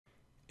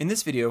In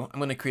this video,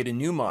 I'm going to create a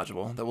new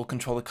module that will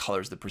control the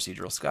colors of the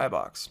procedural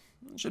skybox.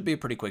 It should be a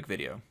pretty quick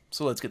video,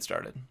 so let's get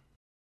started.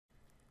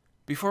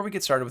 Before we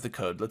get started with the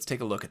code, let's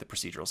take a look at the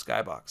procedural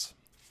skybox.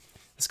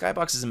 The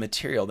skybox is a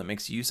material that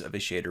makes use of a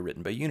shader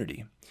written by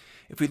Unity.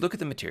 If we look at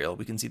the material,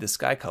 we can see the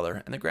sky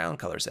color and the ground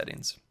color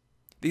settings.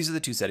 These are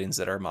the two settings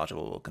that our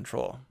module will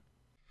control.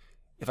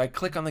 If I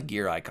click on the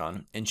gear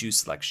icon and choose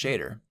Select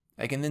Shader,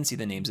 I can then see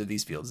the names of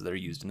these fields that are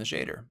used in the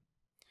shader.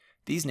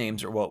 These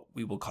names are what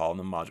we will call in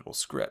the module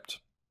script.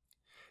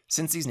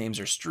 Since these names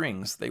are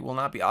strings, they will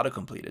not be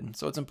auto-completed,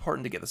 so it's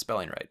important to get the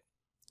spelling right,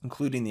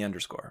 including the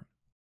underscore.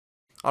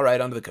 Alright,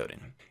 onto the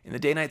coding. In the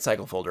day-night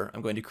cycle folder,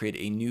 I'm going to create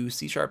a new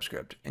C#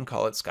 script and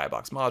call it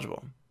Skybox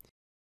Module.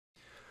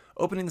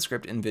 Opening the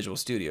script in Visual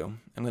Studio,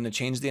 I'm going to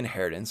change the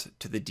inheritance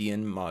to the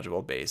dn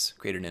module base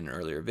created in an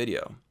earlier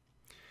video.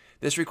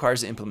 This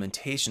requires the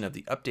implementation of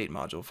the update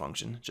module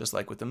function, just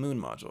like with the moon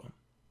module.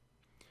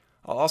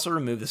 I'll also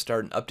remove the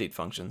start and update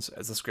functions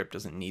as the script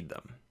doesn't need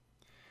them.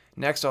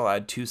 Next, I'll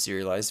add two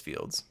serialized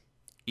fields,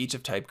 each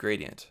of type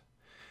gradient.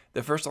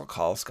 The first I'll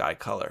call sky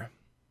color.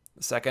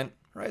 The second,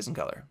 horizon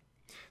color.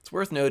 It's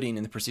worth noting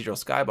in the procedural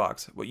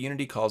skybox, what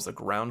Unity calls the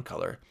ground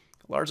color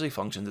largely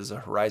functions as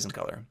a horizon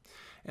color,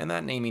 and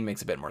that naming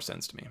makes a bit more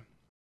sense to me.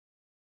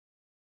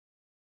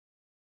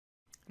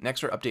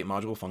 Next, our update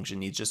module function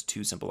needs just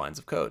two simple lines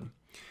of code.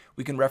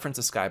 We can reference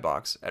a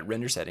skybox at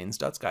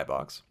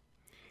renderSettings.skybox.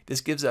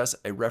 This gives us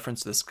a reference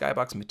to the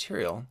skybox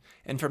material,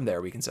 and from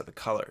there we can set the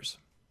colors.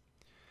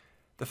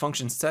 The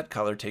function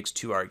setColor takes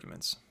two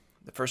arguments.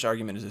 The first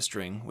argument is a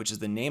string, which is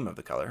the name of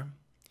the color.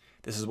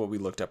 This is what we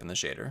looked up in the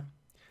shader.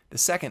 The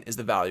second is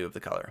the value of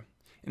the color.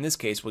 In this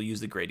case, we'll use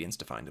the gradients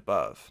defined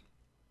above.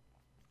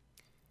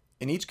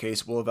 In each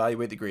case, we'll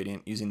evaluate the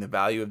gradient using the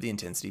value of the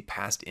intensity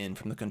passed in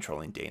from the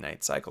controlling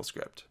day-night cycle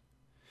script.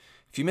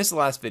 If you missed the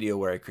last video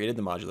where I created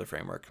the modular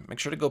framework, make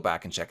sure to go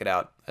back and check it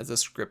out, as the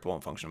script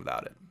won't function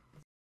without it.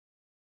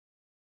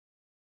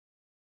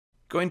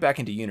 Going back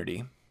into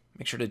Unity,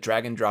 make sure to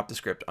drag and drop the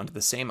script onto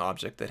the same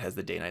object that has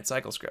the day-night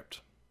cycle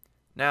script.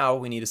 Now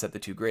we need to set the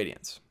two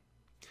gradients.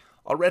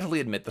 I'll readily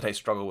admit that I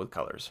struggle with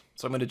colors,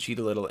 so I'm going to cheat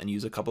a little and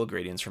use a couple of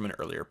gradients from an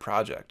earlier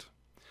project.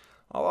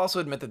 I'll also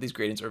admit that these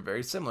gradients are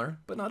very similar,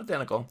 but not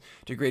identical,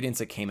 to gradients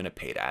that came in a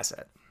paid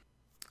asset.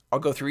 I'll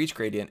go through each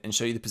gradient and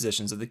show you the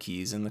positions of the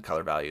keys and the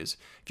color values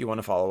if you want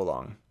to follow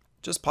along.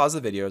 Just pause the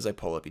video as I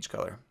pull up each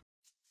color.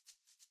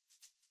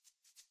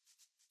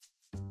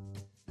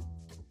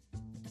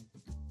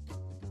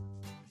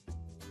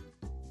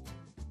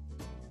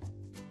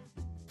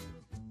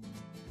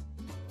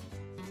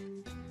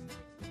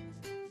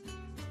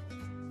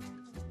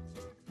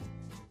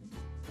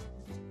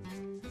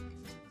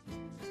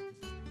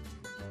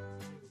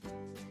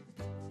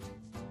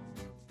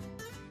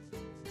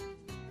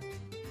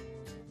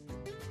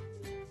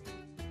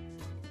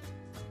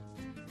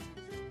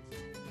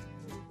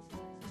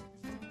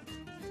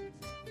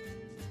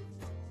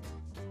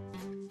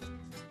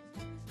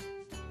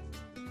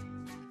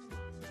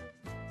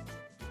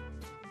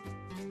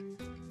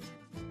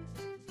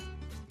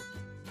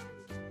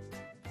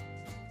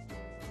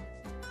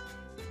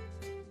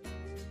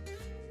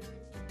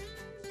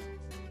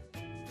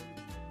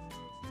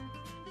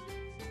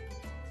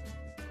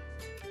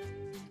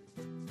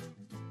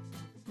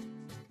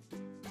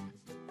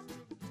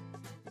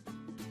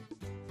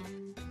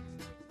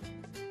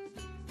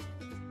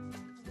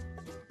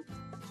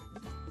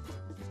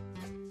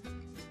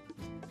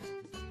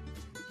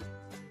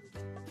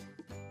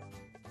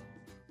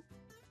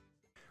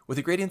 With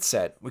the gradient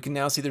set, we can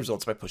now see the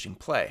results by pushing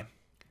play.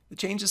 The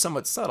change is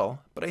somewhat subtle,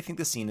 but I think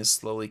the scene is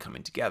slowly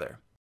coming together.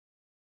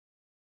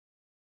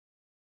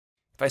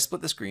 If I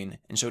split the screen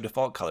and show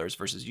default colors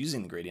versus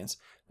using the gradients,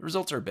 the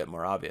results are a bit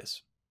more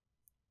obvious.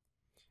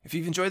 If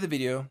you've enjoyed the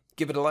video,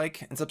 give it a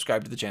like and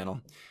subscribe to the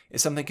channel.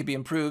 If something could be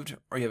improved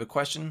or you have a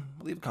question,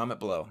 leave a comment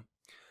below.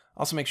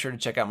 Also make sure to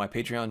check out my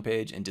Patreon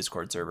page and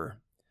Discord server.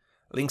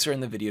 Links are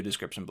in the video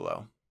description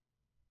below.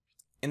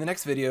 In the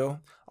next video,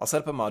 I'll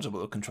set up a module that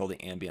will control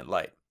the ambient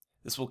light.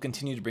 This will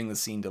continue to bring the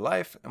scene to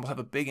life and will have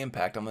a big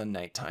impact on the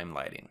nighttime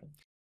lighting.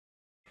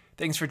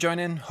 Thanks for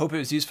joining, hope it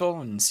was useful,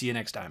 and see you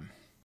next time.